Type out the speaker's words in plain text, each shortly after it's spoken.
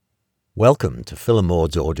Welcome to Phil and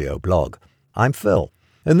Maud's audio blog. I'm Phil,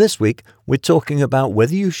 and this week we're talking about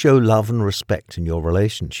whether you show love and respect in your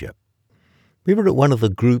relationship. We were at one of the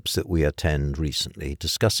groups that we attend recently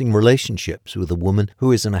discussing relationships with a woman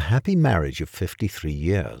who is in a happy marriage of 53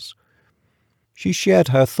 years. She shared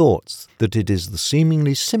her thoughts that it is the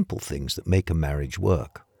seemingly simple things that make a marriage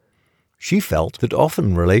work. She felt that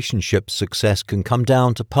often relationship success can come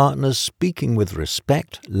down to partners speaking with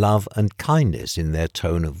respect, love, and kindness in their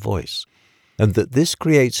tone of voice, and that this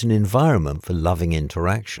creates an environment for loving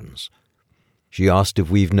interactions. She asked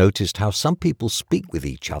if we've noticed how some people speak with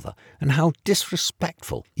each other and how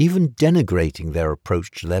disrespectful, even denigrating their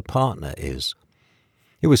approach to their partner is.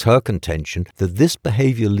 It was her contention that this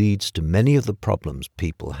behavior leads to many of the problems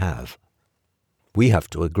people have. We have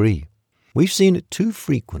to agree. We've seen it too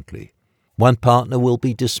frequently. One partner will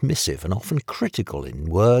be dismissive and often critical in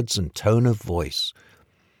words and tone of voice.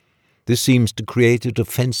 This seems to create a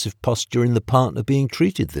defensive posture in the partner being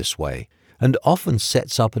treated this way, and often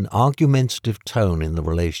sets up an argumentative tone in the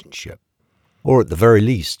relationship, or at the very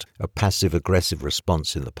least, a passive-aggressive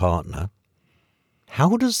response in the partner.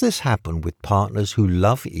 How does this happen with partners who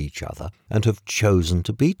love each other and have chosen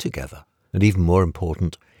to be together? And even more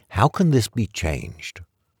important, how can this be changed?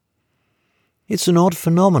 It's an odd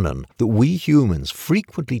phenomenon that we humans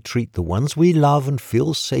frequently treat the ones we love and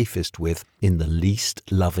feel safest with in the least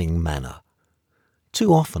loving manner.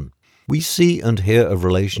 Too often, we see and hear of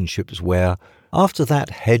relationships where, after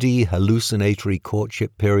that heady, hallucinatory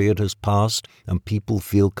courtship period has passed and people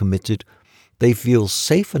feel committed, they feel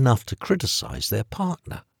safe enough to criticize their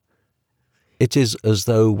partner. It is as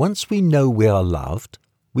though once we know we are loved,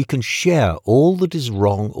 we can share all that is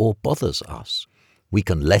wrong or bothers us. We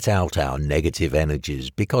can let out our negative energies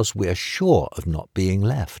because we are sure of not being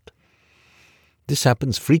left. This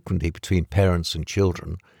happens frequently between parents and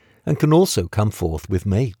children and can also come forth with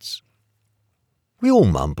mates. We all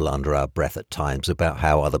mumble under our breath at times about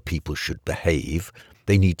how other people should behave.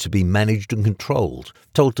 They need to be managed and controlled,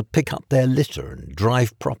 told to pick up their litter and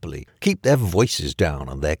drive properly, keep their voices down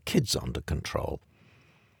and their kids under control.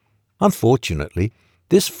 Unfortunately,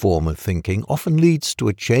 this form of thinking often leads to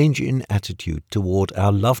a change in attitude toward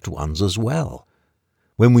our loved ones as well.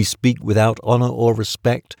 When we speak without honor or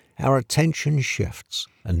respect, our attention shifts,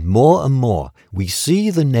 and more we see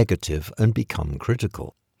the negative and become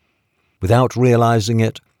critical. Without realizing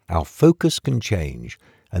it, our focus can change,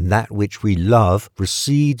 and that which we love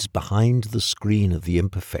recedes behind the screen of the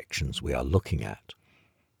imperfections we are looking at.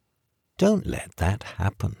 Don't let that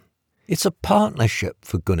happen. It's a partnership,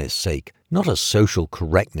 for goodness sake, not a social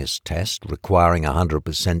correctness test requiring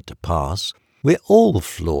 100% to pass. We're all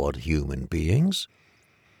flawed human beings.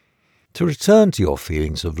 To return to your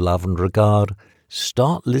feelings of love and regard,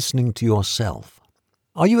 start listening to yourself.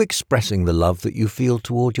 Are you expressing the love that you feel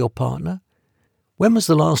toward your partner? When was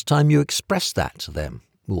the last time you expressed that to them,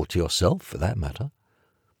 or to yourself for that matter?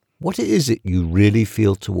 What is it you really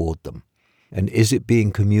feel toward them, and is it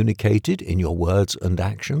being communicated in your words and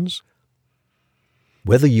actions?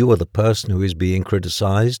 Whether you are the person who is being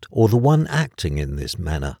criticized or the one acting in this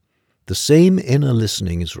manner, the same inner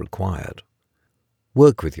listening is required.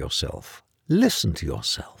 Work with yourself. Listen to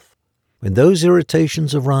yourself. When those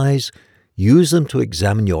irritations arise, use them to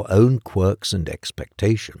examine your own quirks and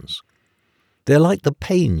expectations. They're like the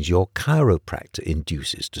pains your chiropractor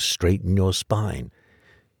induces to straighten your spine.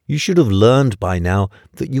 You should have learned by now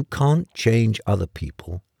that you can't change other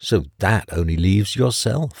people, so that only leaves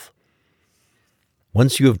yourself.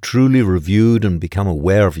 Once you have truly reviewed and become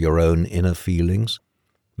aware of your own inner feelings,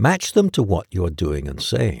 match them to what you are doing and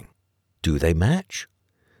saying. Do they match?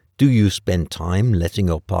 Do you spend time letting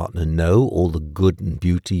your partner know all the good and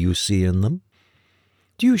beauty you see in them?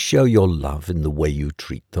 Do you show your love in the way you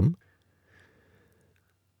treat them?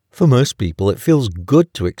 For most people, it feels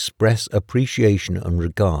good to express appreciation and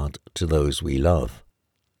regard to those we love.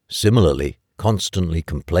 Similarly, constantly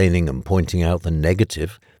complaining and pointing out the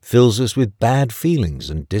negative fills us with bad feelings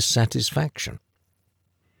and dissatisfaction.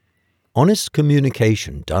 Honest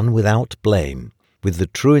communication done without blame, with the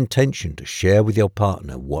true intention to share with your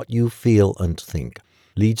partner what you feel and think,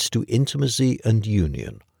 leads to intimacy and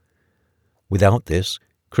union. Without this,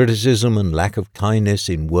 criticism and lack of kindness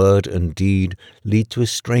in word and deed lead to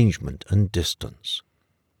estrangement and distance.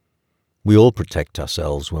 We all protect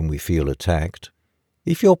ourselves when we feel attacked.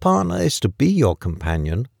 If your partner is to be your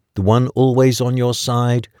companion, the one always on your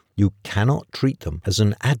side, you cannot treat them as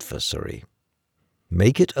an adversary.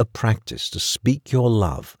 Make it a practice to speak your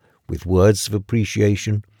love with words of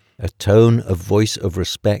appreciation, a tone of voice of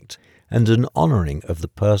respect, and an honoring of the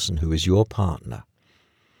person who is your partner.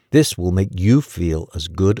 This will make you feel as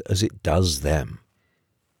good as it does them.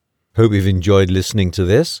 Hope you've enjoyed listening to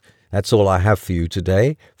this. That's all I have for you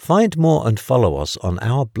today. Find more and follow us on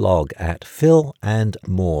our blog at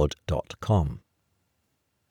philandmaud.com.